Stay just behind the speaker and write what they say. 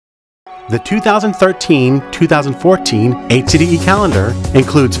The 2013-2014 HCDE calendar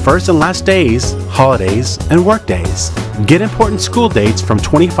includes first and last days, holidays, and work days. Get important school dates from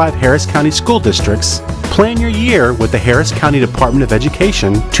 25 Harris County school districts. Plan your year with the Harris County Department of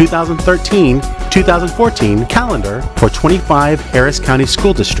Education 2013-2014 calendar for 25 Harris County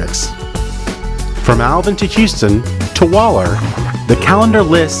school districts. From Alvin to Houston to Waller, the calendar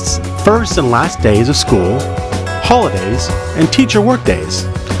lists first and last days of school, holidays, and teacher workdays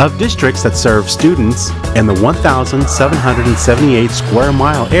of districts that serve students in the 1,778 square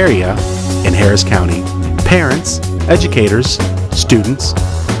mile area in Harris County. Parents, educators, students,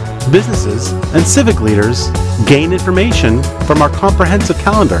 businesses, and civic leaders gain information from our comprehensive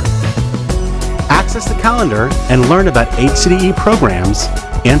calendar. Access the calendar and learn about HCDE programs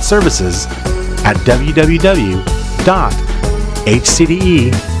and services at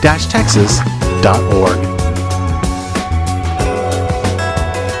www.hcde-texas.org.